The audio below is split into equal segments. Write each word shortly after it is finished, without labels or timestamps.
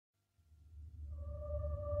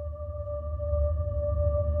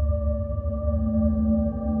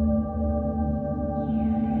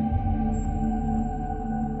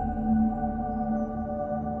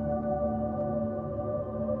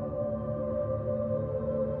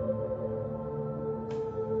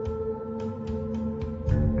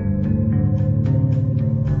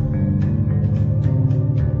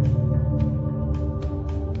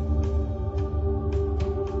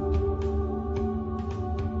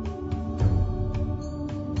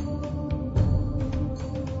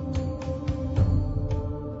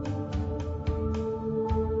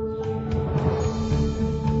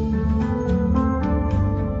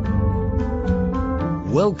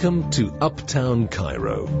Welcome to Uptown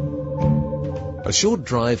Cairo. A short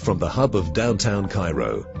drive from the hub of downtown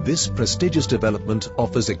Cairo, this prestigious development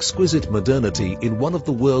offers exquisite modernity in one of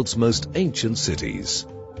the world's most ancient cities.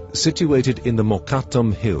 Situated in the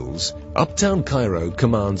Mokattam Hills, Uptown Cairo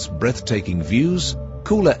commands breathtaking views,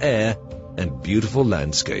 cooler air, and beautiful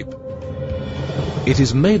landscape. It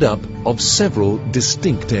is made up of several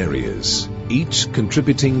distinct areas, each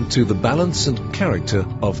contributing to the balance and character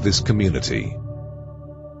of this community.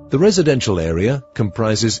 The residential area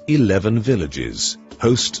comprises 11 villages,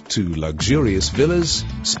 host to luxurious villas,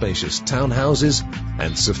 spacious townhouses,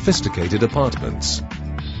 and sophisticated apartments.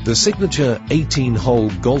 The signature 18-hole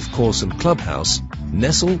golf course and clubhouse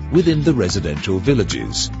nestle within the residential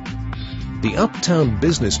villages. The Uptown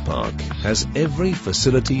Business Park has every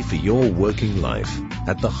facility for your working life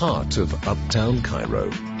at the heart of Uptown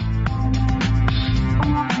Cairo.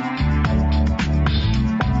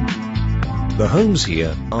 The homes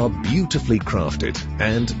here are beautifully crafted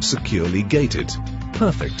and securely gated,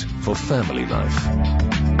 perfect for family life.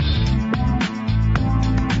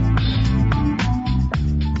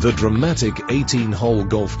 The dramatic 18-hole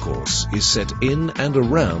golf course is set in and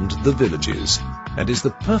around the villages and is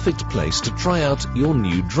the perfect place to try out your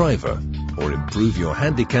new driver or improve your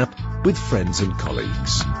handicap with friends and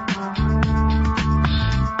colleagues.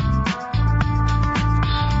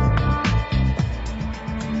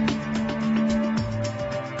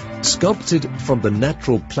 Sculpted from the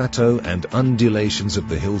natural plateau and undulations of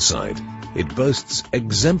the hillside, it boasts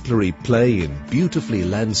exemplary play in beautifully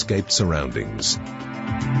landscaped surroundings.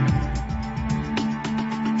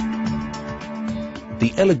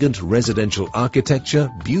 The elegant residential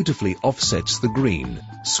architecture beautifully offsets the green,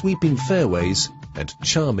 sweeping fairways and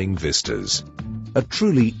charming vistas. A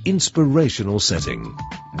truly inspirational setting.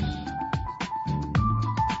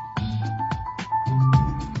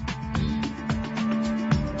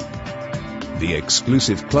 The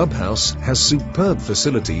exclusive clubhouse has superb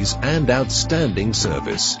facilities and outstanding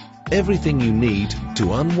service. Everything you need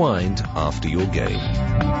to unwind after your game.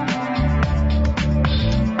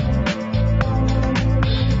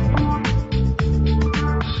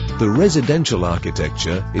 The residential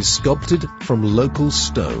architecture is sculpted from local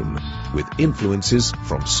stone, with influences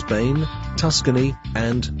from Spain, Tuscany,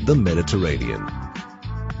 and the Mediterranean.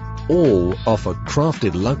 All offer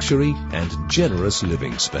crafted luxury and generous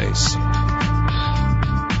living space.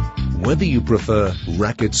 Whether you prefer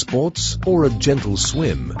racket sports or a gentle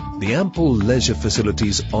swim, the ample leisure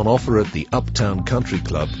facilities on offer at the Uptown Country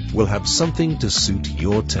Club will have something to suit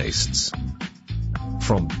your tastes.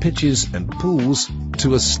 From pitches and pools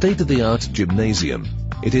to a state-of-the-art gymnasium,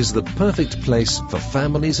 it is the perfect place for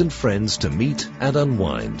families and friends to meet and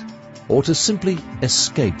unwind, or to simply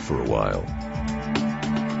escape for a while.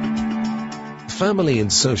 Family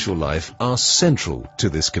and social life are central to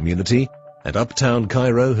this community, and Uptown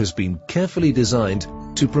Cairo has been carefully designed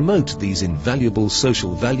to promote these invaluable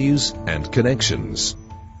social values and connections.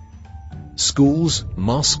 Schools,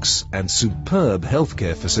 mosques, and superb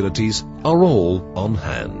healthcare facilities are all on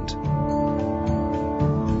hand.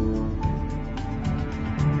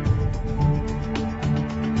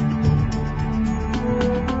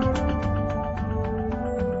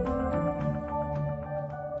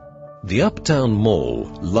 The Uptown Mall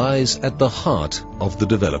lies at the heart of the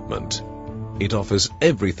development. It offers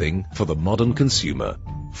everything for the modern consumer,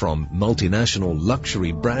 from multinational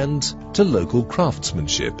luxury brands to local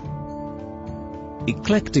craftsmanship.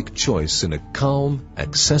 Eclectic choice in a calm,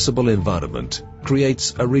 accessible environment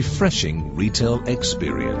creates a refreshing retail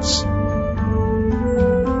experience.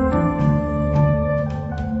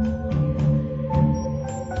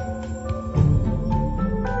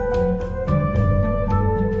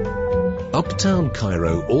 Uptown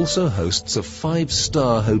Cairo also hosts a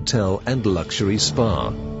 5-star hotel and luxury spa.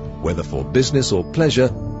 Whether for business or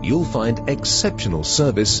pleasure, you'll find exceptional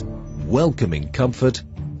service, welcoming comfort,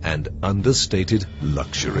 and understated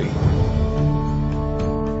luxury.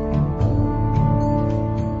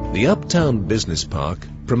 The Uptown Business Park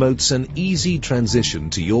promotes an easy transition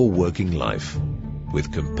to your working life.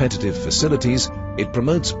 With competitive facilities, it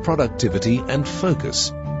promotes productivity and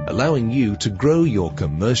focus, allowing you to grow your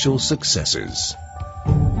commercial successes.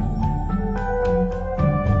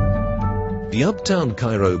 The Uptown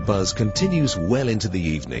Cairo buzz continues well into the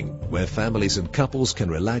evening, where families and couples can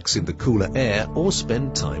relax in the cooler air or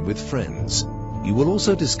spend time with friends. You will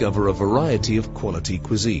also discover a variety of quality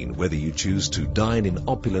cuisine, whether you choose to dine in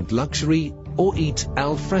opulent luxury or eat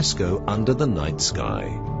al fresco under the night sky.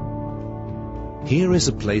 Here is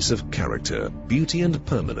a place of character, beauty and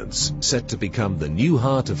permanence, set to become the new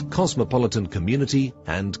heart of cosmopolitan community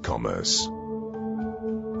and commerce.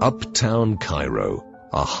 Uptown Cairo,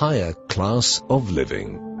 a higher class of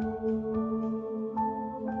living.